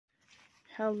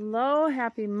Hello,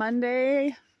 happy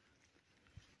Monday.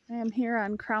 I am here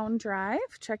on Crown Drive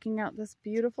checking out this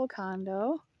beautiful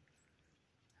condo.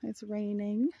 It's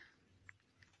raining.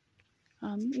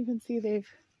 You can see they've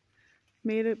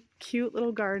made a cute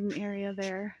little garden area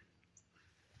there.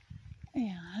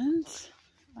 And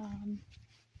I'm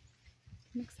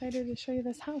excited to show you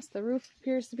this house. The roof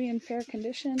appears to be in fair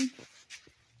condition.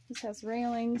 This has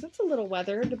railings. It's a little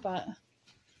weathered, but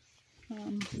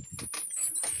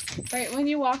right when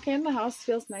you walk in, the house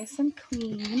feels nice and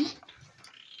clean.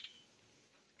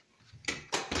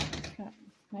 Got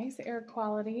nice air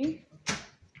quality.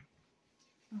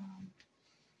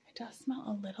 It does smell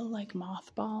a little like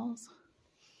mothballs.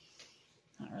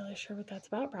 Not really sure what that's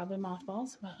about. Probably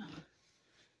mothballs, but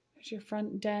there's your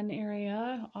front den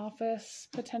area, office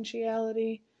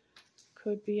potentiality.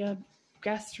 Could be a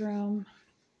guest room.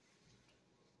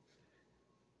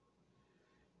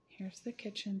 Here's the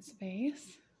kitchen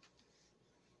space.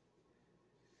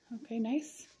 Okay,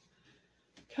 nice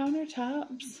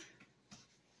countertops.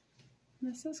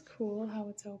 This is cool how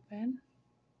it's open.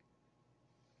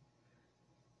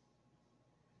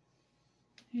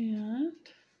 And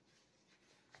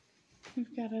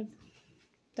we've got a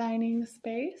dining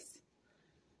space.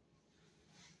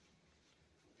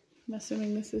 I'm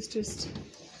assuming this is just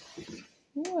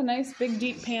a nice big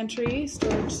deep pantry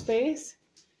storage space.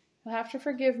 You'll have to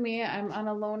forgive me. I'm on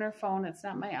a loaner phone. It's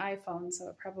not my iPhone, so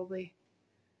it probably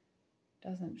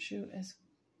doesn't shoot as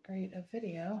great a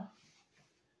video.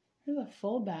 There's a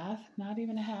full bath, not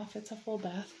even a half, it's a full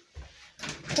bath.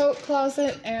 Coat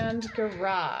closet and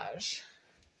garage.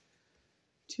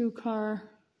 2-car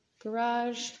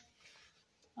garage.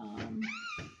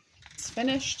 It's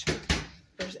finished.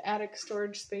 There's attic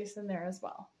storage space in there as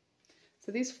well.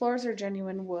 So these floors are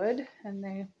genuine wood and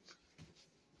they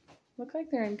look like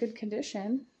they're in good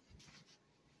condition.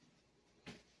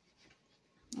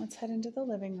 Let's head into the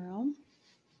living room.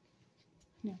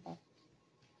 You have a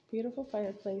beautiful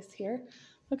fireplace here.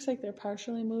 Looks like they're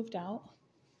partially moved out.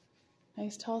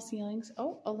 Nice tall ceilings.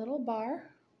 Oh, a little bar.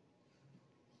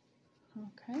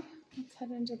 Okay, let's head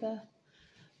into the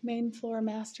main floor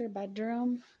master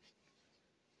bedroom.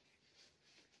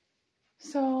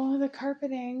 So the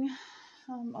carpeting,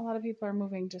 a lot of people are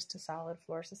moving just to solid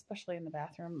floors, especially in the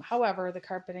bathroom. However, the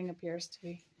carpeting appears to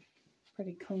be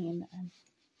pretty clean. And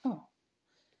oh,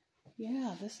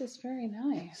 yeah, this is very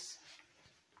nice.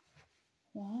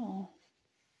 Wow.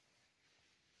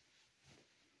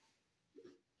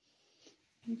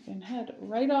 You can head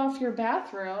right off your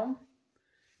bathroom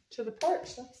to the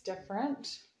porch. That's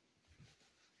different.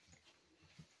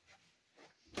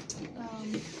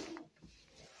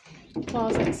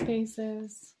 Closet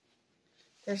spaces.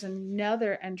 There's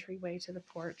another entryway to the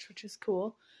porch, which is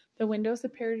cool. The windows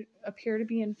appear to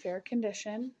be in fair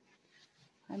condition.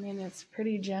 I mean, it's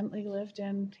pretty gently lived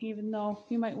in, even though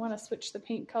you might want to switch the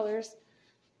paint colors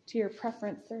to your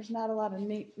preference. There's not a lot of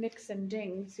nicks and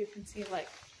dings. You can see like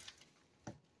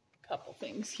a couple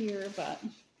things here, but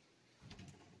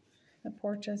the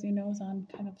porch, as you know, is on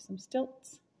kind of some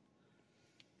stilts.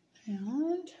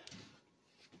 And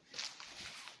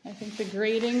I think the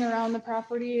grading around the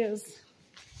property is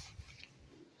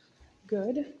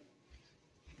good.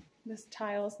 This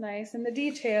tile is nice, and the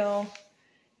detail,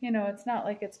 you know, it's not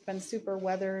like it's been super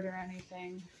weathered or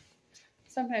anything.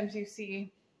 Sometimes you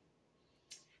see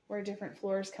where different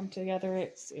floors come together,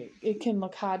 it can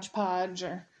look hodgepodge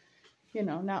or, you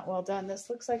know, not well done. This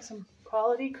looks like some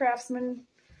quality craftsmanship,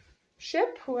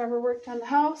 whoever worked on the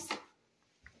house.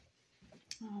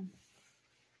 All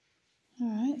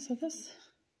right, so this,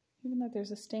 even though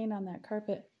there's a stain on that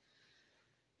carpet,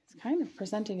 it's kind of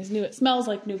presenting as new. It smells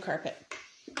like new carpet.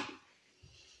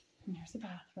 And here's the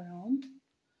bathroom.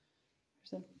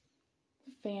 There's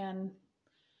a fan.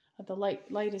 The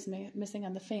light is missing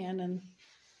on the fan, and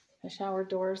the shower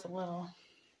door is a little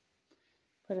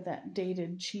bit of that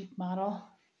dated, cheap model.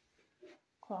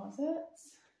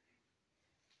 Closets.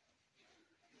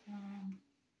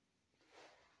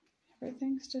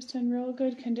 Everything's just in real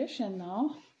good condition,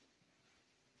 though.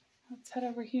 Let's head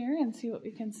over here and see what we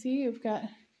can see. You've got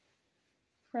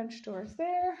French doors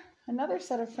there. Another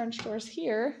set of French doors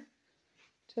here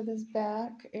to this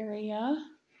back area.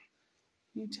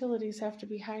 Utilities have to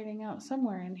be hiding out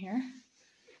somewhere in here.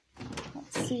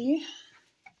 Let's see.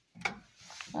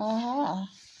 Aha.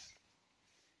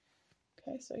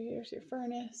 Okay, so here's your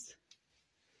furnace.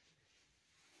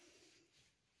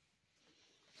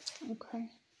 Okay.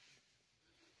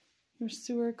 Your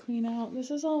sewer clean out. This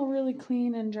is all really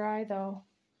clean and dry though.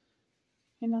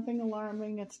 And nothing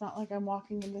alarming. It's not like I'm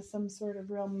walking into some sort of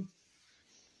real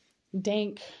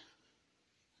dank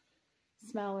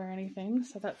smell or anything,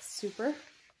 so that's super.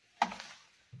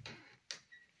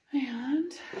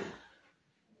 And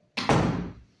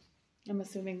I'm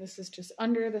assuming this is just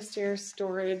under the stairs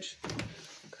storage.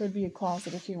 Could be a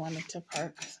closet if you wanted to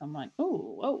park someone.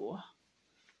 Oh, whoa.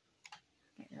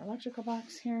 Get your electrical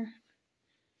box here.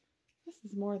 This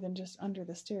is more than just under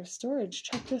the stairs storage.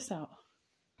 Check this out.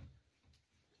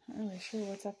 Not really sure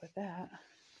what's up with that.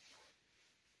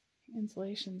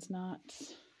 Insulation's not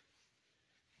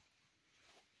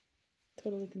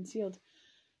totally concealed.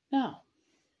 Now,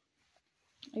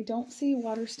 I don't see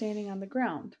water standing on the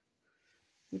ground,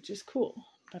 which is cool,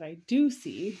 but I do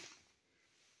see,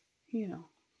 you know,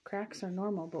 cracks are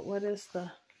normal, but what is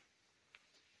the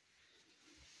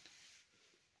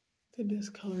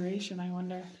discoloration, I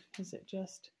wonder? Is it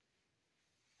just,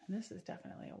 and this is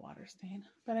definitely a water stain,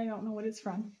 but I don't know what it's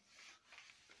from.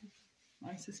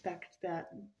 I suspect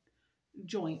that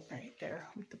joint right there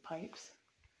with the pipes,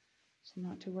 so I'm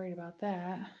not too worried about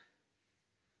that.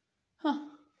 Huh.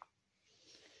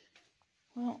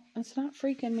 Well, it's not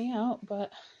freaking me out,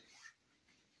 but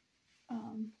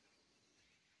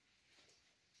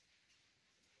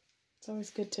it's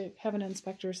always good to have an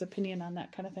inspector's opinion on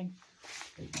that kind of thing.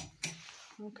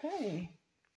 Okay.